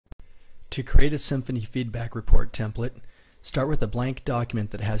To create a Symphony Feedback Report template, start with a blank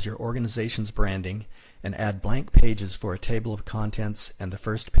document that has your organization's branding and add blank pages for a table of contents and the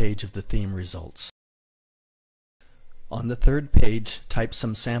first page of the theme results. On the third page, type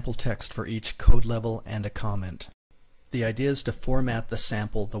some sample text for each code level and a comment. The idea is to format the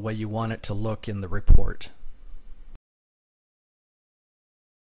sample the way you want it to look in the report.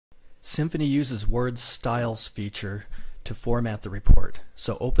 Symphony uses Word's Styles feature to format the report,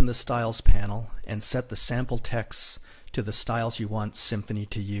 so open the Styles panel and set the sample texts to the styles you want Symphony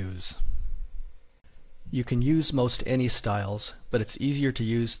to use. You can use most any styles, but it's easier to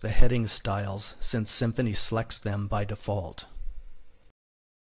use the heading styles since Symphony selects them by default.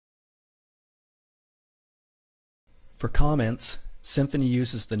 For comments, Symphony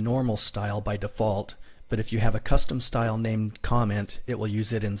uses the normal style by default, but if you have a custom style named comment, it will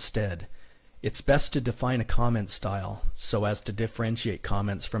use it instead. It's best to define a comment style so as to differentiate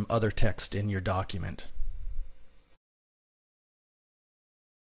comments from other text in your document.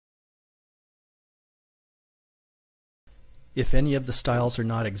 If any of the styles are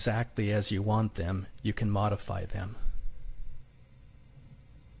not exactly as you want them, you can modify them.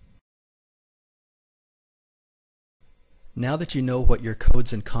 Now that you know what your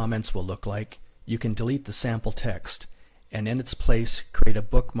codes and comments will look like, you can delete the sample text, and in its place create a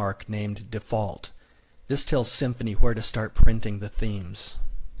bookmark named Default. This tells Symphony where to start printing the themes.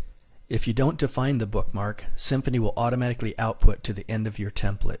 If you don't define the bookmark, Symphony will automatically output to the end of your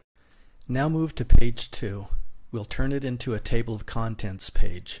template. Now move to page 2. We'll turn it into a table of contents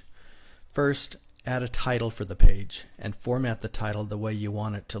page. First, add a title for the page and format the title the way you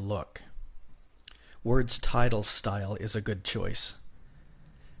want it to look. Word's title style is a good choice.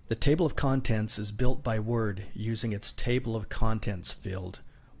 The table of contents is built by Word using its Table of Contents field,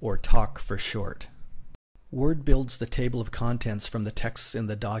 or TOC for short. Word builds the table of contents from the texts in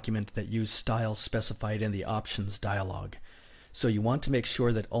the document that use styles specified in the Options dialog. So you want to make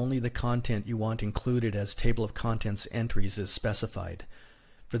sure that only the content you want included as table of contents entries is specified.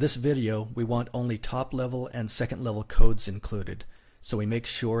 For this video, we want only top level and second level codes included, so we make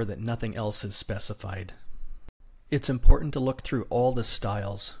sure that nothing else is specified. It's important to look through all the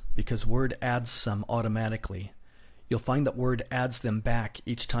styles because Word adds some automatically. You'll find that Word adds them back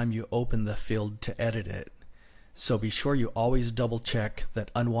each time you open the field to edit it. So be sure you always double check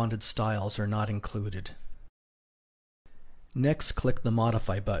that unwanted styles are not included. Next, click the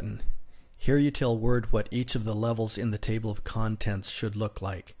Modify button. Here you tell Word what each of the levels in the table of contents should look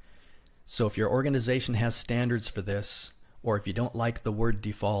like. So if your organization has standards for this, or if you don't like the Word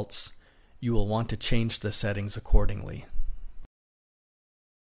defaults, you will want to change the settings accordingly.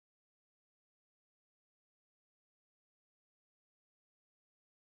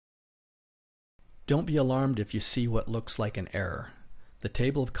 Don't be alarmed if you see what looks like an error. The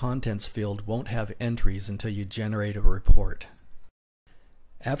table of contents field won't have entries until you generate a report.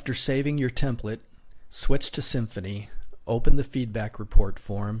 After saving your template, switch to Symphony, open the feedback report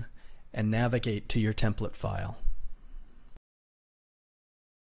form, and navigate to your template file.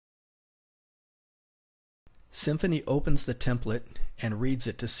 Symphony opens the template and reads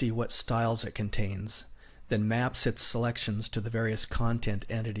it to see what styles it contains, then maps its selections to the various content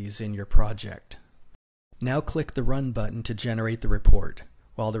entities in your project. Now click the Run button to generate the report.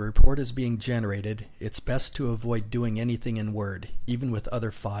 While the report is being generated, it's best to avoid doing anything in Word, even with other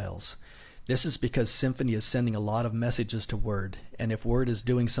files. This is because Symphony is sending a lot of messages to Word, and if Word is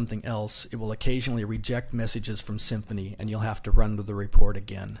doing something else, it will occasionally reject messages from Symphony and you'll have to run the report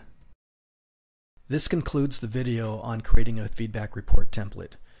again. This concludes the video on creating a feedback report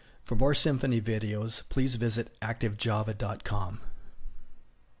template. For more Symphony videos, please visit activejava.com.